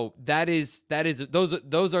 So those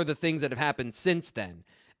are the things that have happened since then.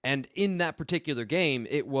 And in that particular game,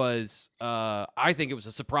 it was, I think it was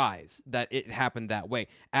a surprise that it happened that way.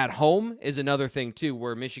 At home is another thing, too,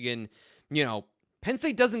 where Michigan, Penn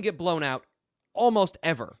State doesn't get blown out almost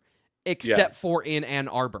ever, except for in Ann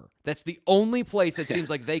Arbor. That's the only place it seems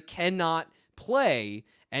like they cannot play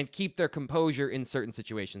and keep their composure in certain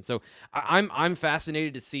situations. So I'm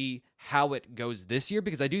fascinated to see how it goes this year,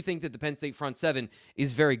 because I do think that the Penn State front seven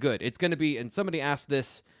is very good. It's going to be, and somebody asked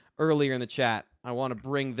this earlier in the chat, I want to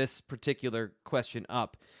bring this particular question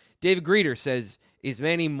up. David Greeter says, is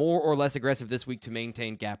Manny more or less aggressive this week to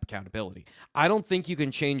maintain gap accountability? I don't think you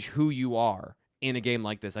can change who you are in a game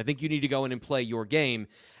like this. I think you need to go in and play your game.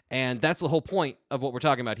 And that's the whole point of what we're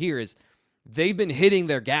talking about here, is they've been hitting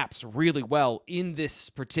their gaps really well in this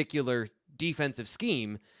particular defensive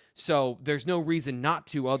scheme. So there's no reason not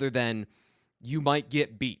to, other than you might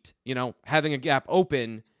get beat. Having a gap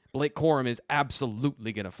open, Blake Corum is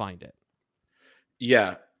absolutely going to find it.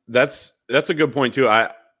 Yeah, that's a good point too.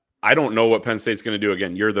 I don't know what Penn State's going to do.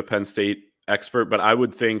 Again, you're the Penn State expert, but I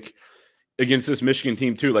would think against this Michigan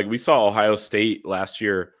team too, like we saw Ohio State last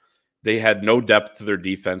year, they had no depth to their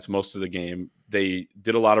defense most of the game. They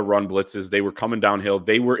did a lot of run blitzes. They were coming downhill.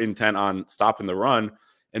 They were intent on stopping the run,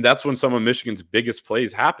 and that's when some of Michigan's biggest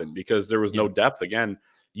plays happened, because there was no depth. Again,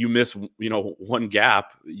 you miss one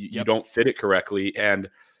gap, you don't fit it correctly, and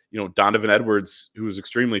Donovan Edwards, who was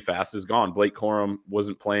extremely fast, is gone. Blake Corum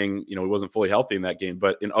wasn't playing, he wasn't fully healthy in that game.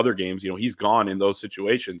 But in other games, he's gone in those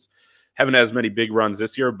situations. Haven't had as many big runs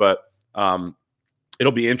this year, but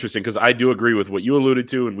it'll be interesting, because I do agree with what you alluded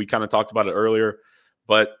to, and we kind of talked about it earlier.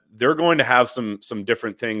 But they're going to have some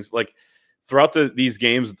different things. Like throughout these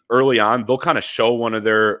games early on, they'll kind of show one of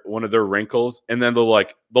their wrinkles, and then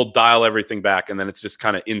they'll dial everything back, and then it's just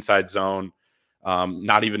kind of inside zone.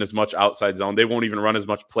 Not even as much outside zone. They won't even run as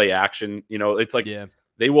much play action. It's like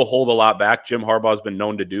they will hold a lot back. Jim Harbaugh has been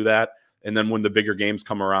known to do that. And then when the bigger games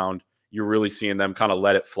come around, you're really seeing them kind of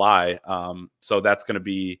let it fly. So that's going to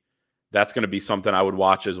be something I would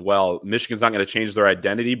watch as well. Michigan's not going to change their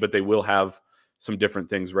identity, but they will have some different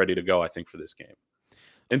things ready to go, I think, for this game.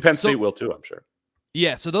 And Penn State will too, I'm sure.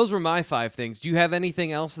 Yeah, so those were my 5 things. Do you have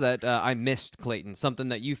anything else that I missed, Clayton? Something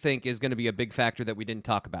that you think is going to be a big factor that we didn't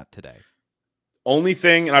talk about today? Only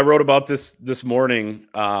thing, and I wrote about this morning,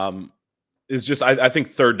 is just I think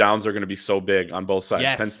third downs are going to be so big on both sides.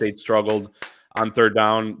 Yes. Penn State struggled on third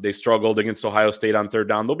down. They struggled against Ohio State on third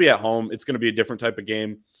down. They'll be at home. It's going to be a different type of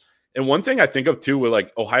game. And one thing I think of too, with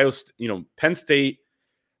like Penn State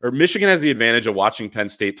or Michigan has the advantage of watching Penn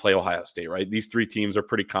State play Ohio State, right? These 3 teams are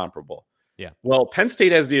pretty comparable. Yeah. Well, Penn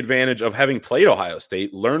State has the advantage of having played Ohio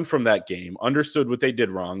State, learned from that game, understood what they did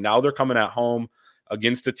wrong. Now they're coming at home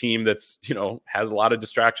against a team that's, has a lot of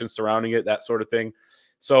distractions surrounding it, that sort of thing.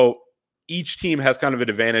 So each team has kind of an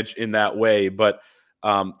advantage in that way, but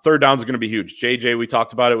third downs are going to be huge. JJ, we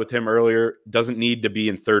talked about it with him earlier, doesn't need to be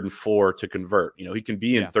in 3rd and 4 to convert. He can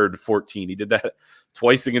be in 3rd and 14. He did that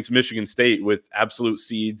twice against Michigan State with absolute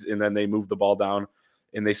seeds, and then they move the ball down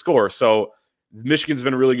and they score. So Michigan's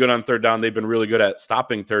been really good on third down. They've been really good at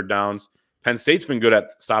stopping third downs. Penn State's been good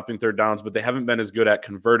at stopping third downs, but they haven't been as good at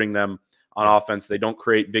converting them on offense. They don't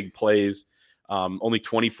create big plays. Only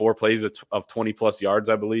 24 plays of 20-plus yards,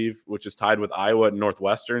 I believe, which is tied with Iowa and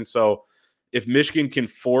Northwestern. So if Michigan can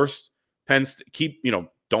force Penn State,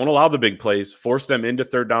 don't allow the big plays, force them into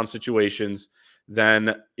third down situations,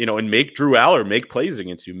 then, and make Drew Aller make plays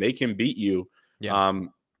against you, make him beat you,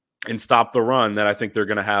 and stop the run, then I think they're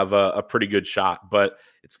going to have a pretty good shot. But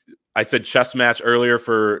I said chess match earlier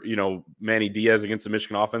for, Manny Diaz against the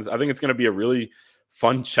Michigan offense. I think it's going to be a really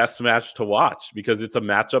fun chess match to watch because it's a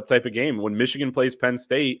matchup type of game. When Michigan plays Penn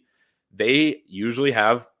State, they usually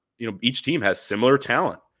have, each team has similar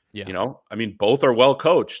talent. Both are well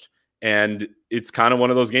coached, and it's kind of one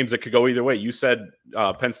of those games that could go either way. You said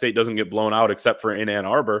Penn State doesn't get blown out except for in Ann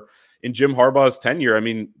Arbor. In Jim Harbaugh's tenure,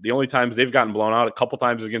 the only times they've gotten blown out, a couple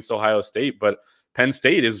times against Ohio State, but Penn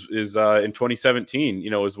State is in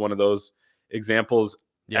 2017, is one of those examples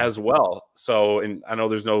as well. So, and I know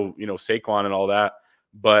there's no, Saquon and all that,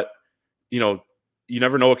 but, you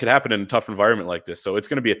never know what could happen in a tough environment like this. So it's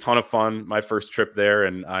going to be a ton of fun. My first trip there,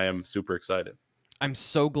 and I am super excited. I'm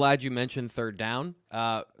so glad you mentioned third down.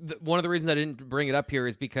 One of the reasons I didn't bring it up here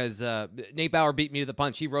is because Nate Bauer beat me to the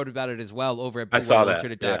punch. He wrote about it as well over at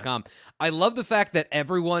BlueWireIllustrated.com. I love the fact that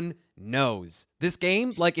everyone knows this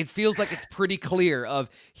game. Like, it feels like it's pretty clear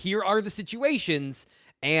of here are the situations,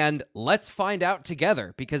 and let's find out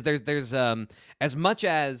together, because there's as much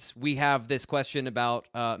as we have this question about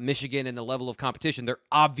Michigan and the level of competition, they're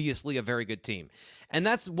obviously a very good team. And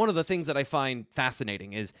that's one of the things that I find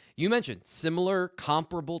fascinating is you mentioned similar,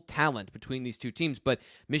 comparable talent between these two teams, but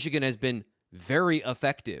Michigan has been very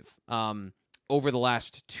effective over the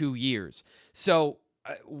last 2 years. So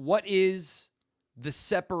what is the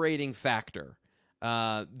separating factor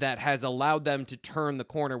that has allowed them to turn the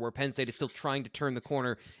corner where Penn State is still trying to turn the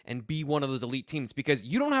corner and be one of those elite teams? Because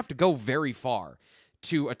you don't have to go very far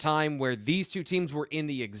to a time where these two teams were in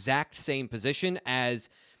the exact same position as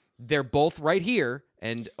they're both right here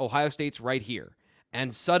and Ohio State's right here.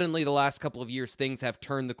 And suddenly the last couple of years, things have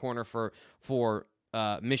turned the corner for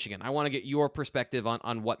Michigan. I want to get your perspective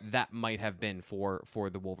on what that might have been for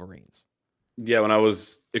the Wolverines. Yeah, when I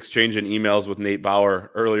was exchanging emails with Nate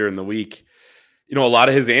Bauer earlier in the week, a lot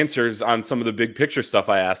of his answers on some of the big picture stuff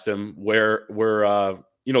I asked him were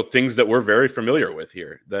things that we're very familiar with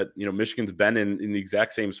here, that, Michigan's been in the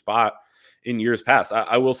exact same spot in years past.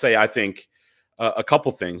 I will say, I think a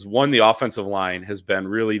couple things. One, the offensive line has been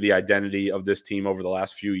really the identity of this team over the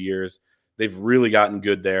last few years. They've really gotten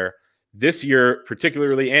good there. This year,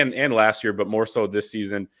 particularly, and last year, but more so this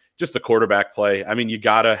season, just the quarterback play. You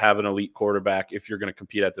got to have an elite quarterback if you're going to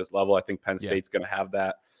compete at this level. I think Penn State's going to have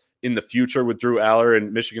that in the future with Drew Aller,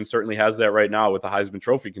 and Michigan certainly has that right now with the Heisman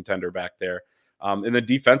Trophy contender back there. And then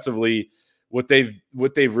defensively, what they've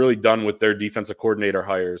really done with their defensive coordinator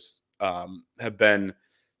hires have been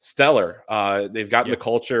stellar. They've gotten the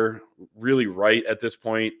culture really right at this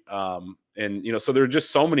point. So there are just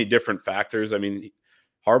so many different factors.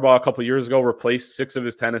 Harbaugh a couple of years ago replaced 6 of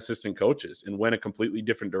his 10 assistant coaches and went a completely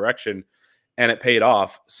different direction, and it paid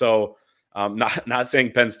off. So not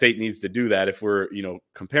saying Penn State needs to do that if we're,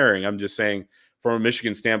 comparing. I'm just saying from a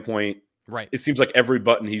Michigan standpoint, right, it seems like every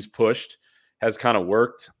button he's pushed has kind of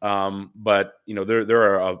worked. But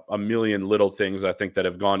there are a million little things I think that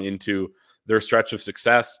have gone into their stretch of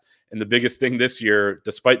success. And the biggest thing this year,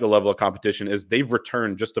 despite the level of competition, is they've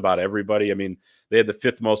returned just about everybody. They had the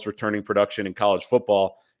 5th most returning production in college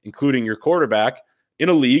football, including your quarterback, in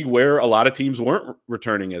a league where a lot of teams weren't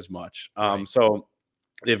returning as much. Right. So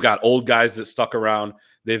they've got old guys that stuck around.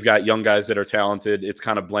 They've got young guys that are talented. It's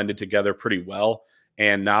kind of blended together pretty well.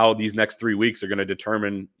 And now these next 3 weeks are going to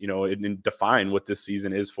determine, and define what this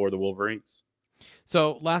season is for the Wolverines.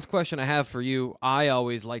 So last question I have for you. I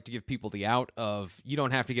always like to give people the out of, you don't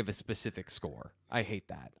have to give a specific score. I hate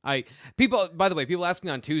that. By the way, people ask me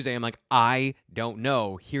on Tuesday, I'm like, I don't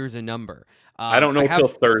know. Here's a number. I don't know until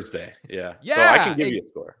Thursday. Yeah. So I can give you a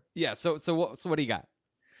score. Yeah. So what do you got?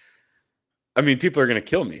 People are going to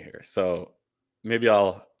kill me here. So maybe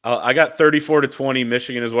I got 34-20.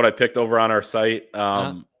 Michigan is what I picked over on our site.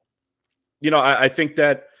 I think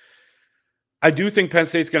that I do think Penn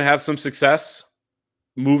State's going to have some success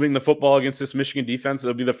moving the football against this Michigan defense.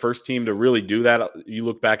 It'll be the first team to really do that. You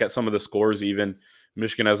look back at some of the scores, even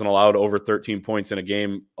Michigan hasn't allowed over 13 points in a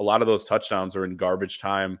game. A lot of those touchdowns are in garbage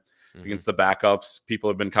time against the backups. People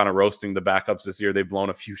have been kind of roasting the backups this year. They've blown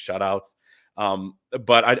a few shutouts.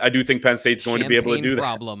 But I do think Penn State's going to be able to do that.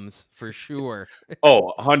 Problems for sure.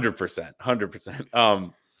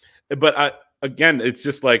 100%. But again, it's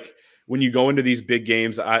just like when you go into these big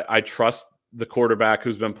games, I trust the quarterback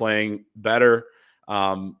who's been playing better.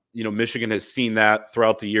 Michigan has seen that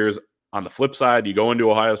throughout the years. On the flip side, you go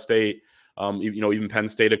into Ohio State, even Penn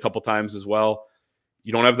State a couple times as well.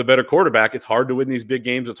 You don't have the better quarterback. It's hard to win these big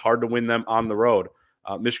games. It's hard to win them on the road.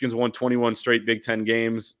 Michigan's won 21 straight Big Ten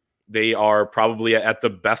games. They are probably at the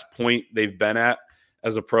best point they've been at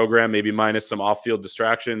as a program, maybe minus some off-field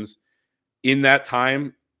distractions. In that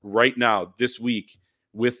time, right now, this week,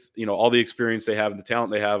 with all the experience they have, the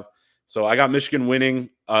talent they have. So I got Michigan winning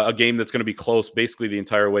a game that's going to be close basically the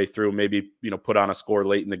entire way through. Maybe put on a score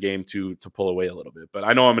late in the game to pull away a little bit. But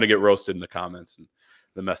I know I'm going to get roasted in the comments and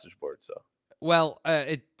the message board. So. Well,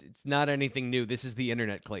 it's not anything new. This is the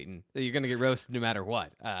internet, Clayton. You're going to get roasted no matter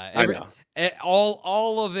what. I know.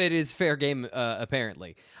 All of it is fair game,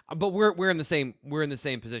 apparently. But we're in the same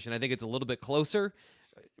position. I think it's a little bit closer.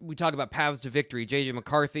 We talk about paths to victory. J.J.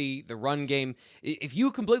 McCarthy, the run game. If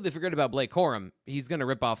you completely forget about Blake Corum, he's going to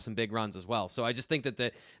rip off some big runs as well. So I just think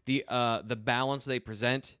that the balance they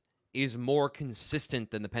present is more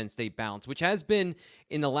consistent than the Penn State balance, which has been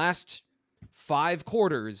in the last 5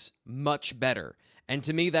 quarters much better. And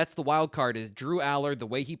to me, that's the wild card is Drew Allard, the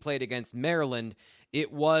way he played against Maryland. There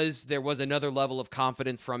was another level of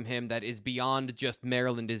confidence from him that is beyond just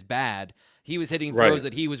Maryland is bad. He was hitting throws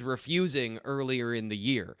that he was refusing earlier in the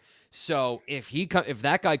year. So if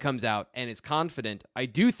that guy comes out and is confident, I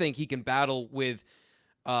do think he can battle with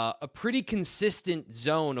a pretty consistent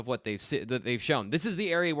zone of what they've shown. This is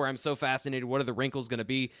the area where I'm so fascinated. What are the wrinkles going to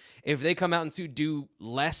be? If they come out and do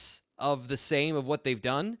less of the same of what they've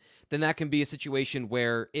done, then that can be a situation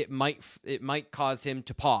where it might cause him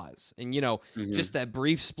to pause. And, just that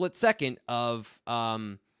brief split second of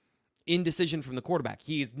indecision from the quarterback.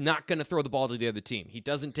 He's not going to throw the ball to the other team. He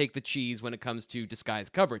doesn't take the cheese when it comes to disguise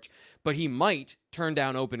coverage, but he might turn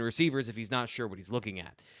down open receivers if he's not sure what he's looking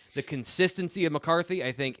at. The consistency of McCarthy,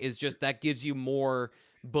 I think, is just that gives you more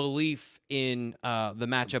belief in the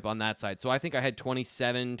matchup on that side. So I think I had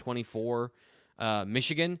 27-24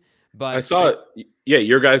 Michigan. But I saw it. Yeah,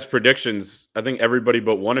 your guys' predictions. I think everybody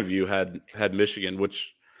but one of you had Michigan,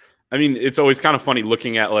 which, I mean, it's always kind of funny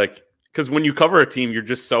looking at because when you cover a team, you're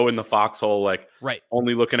just so in the foxhole,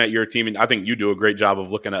 only looking at your team. And I think you do a great job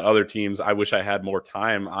of looking at other teams. I wish I had more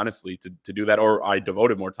time, honestly, to do that, or I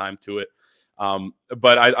devoted more time to it.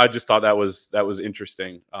 But I just thought that was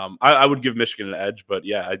interesting. I would give Michigan an edge, but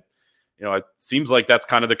yeah, it seems like that's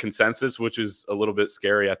kind of the consensus, which is a little bit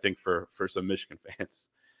scary, I think, for some Michigan fans.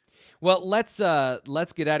 Well, let's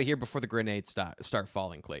get out of here before the grenades start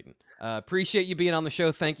falling, Clayton. Appreciate you being on the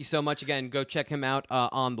show. Thank you so much again. Go check him out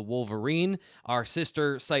on the Wolverine, our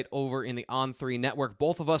sister site over in the On3 network.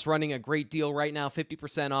 Both of us running a great deal right now,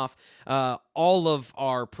 50% off all of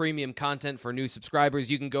our premium content for new subscribers.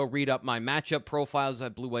 You can go read up my matchup profiles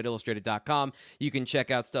at bluewhiteillustrated.com. You can check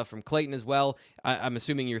out stuff from Clayton as well. I'm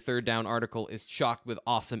assuming your third down article is chocked with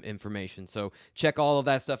awesome information. So check all of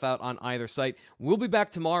that stuff out on either site. We'll be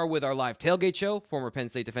back tomorrow with our live tailgate show. Former Penn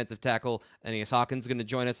State defensive tackle Aeneas Hawkins is going to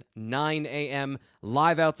join us 9 a.m.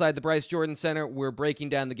 live outside the Bryce Jordan Center. We're breaking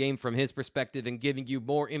down the game from his perspective and giving you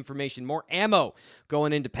more information, more ammo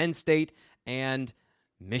going into Penn State and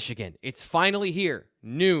Michigan. It's finally here,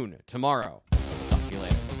 noon tomorrow. Talk to you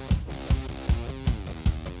later.